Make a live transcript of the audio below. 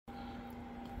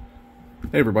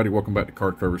Hey everybody, welcome back to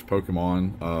Card Covers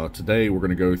Pokemon. Today we're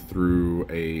going to go through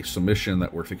a submission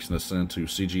that we're fixing to send to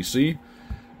CGC,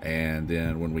 and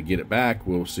then when we get it back,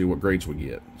 we'll see what grades we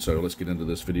get. So let's get into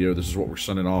this video. This is what we're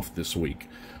sending off this week.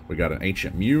 We got an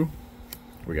Ancient Mew,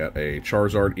 we got a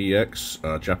Charizard EX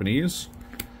Japanese,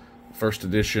 First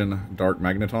Edition Dark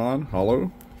Magneton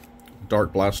Holo,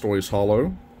 Dark Blastoise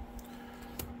Holo,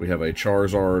 we have a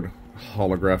Charizard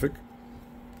Holographic,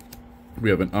 we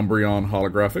have an Umbreon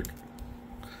Holographic,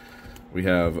 we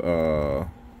have,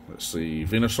 let's see,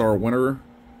 Venusaur Winter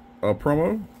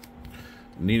promo,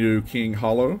 Nidoking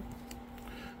Holo,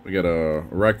 we got a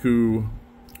Raikou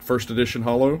First Edition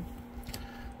Holo,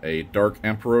 a Dark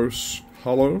Ampharos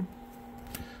Holo,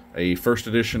 a First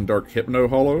Edition Dark Hypno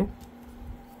Holo,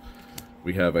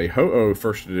 we have a Ho-Oh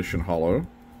First Edition Holo,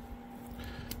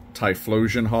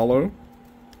 Typhlosion Holo,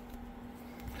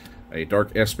 a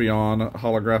Dark Espeon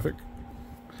Holographic,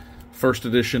 First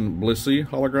Edition Blissey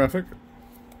Holographic,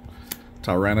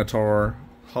 Tyranitar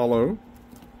Holo,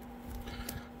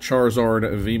 Charizard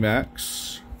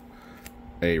VMAX,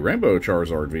 a Rainbow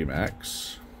Charizard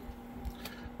VMAX,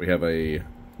 we have a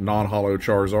non-holo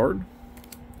Charizard,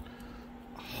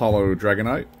 Holo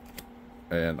Dragonite,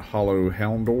 and Holo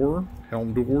Houndour,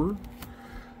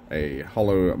 a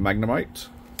Holo Magnemite,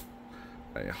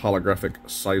 a Holographic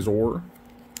Scizor.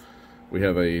 We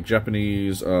have a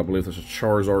Japanese, I believe this is a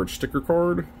Charizard sticker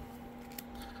card,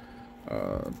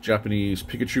 Japanese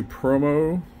Pikachu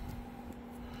promo.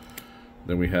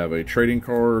 Then we have a trading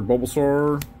card,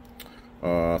 Bulbasaur.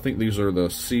 I think these are the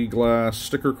Sea Glass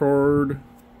sticker card.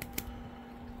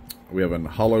 We have a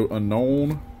Holo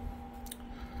Unknown,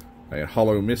 a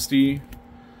Holo Misty,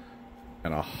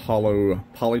 and a Holo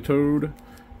Politoed.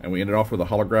 And we ended off with a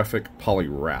holographic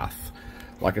Poliwrath.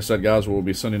 Like I said, guys, we'll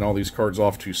be sending all these cards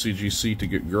off to CGC to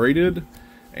get graded.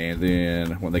 And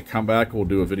then when they come back, we'll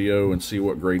do a video and see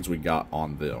what grades we got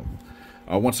on them.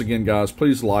 Once again, guys,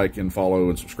 please like and follow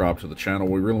and subscribe to the channel.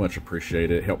 We really much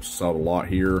appreciate it. It helps us out a lot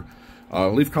here.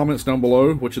 Leave comments down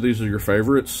below. Which of these are your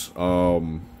favorites?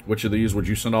 Which of these would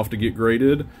you send off to get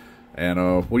graded? And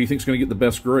what do you think is going to get the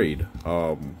best grade?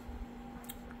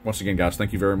 Once again, guys,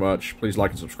 thank you very much. Please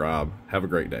like and subscribe. Have a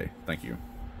great day. Thank you.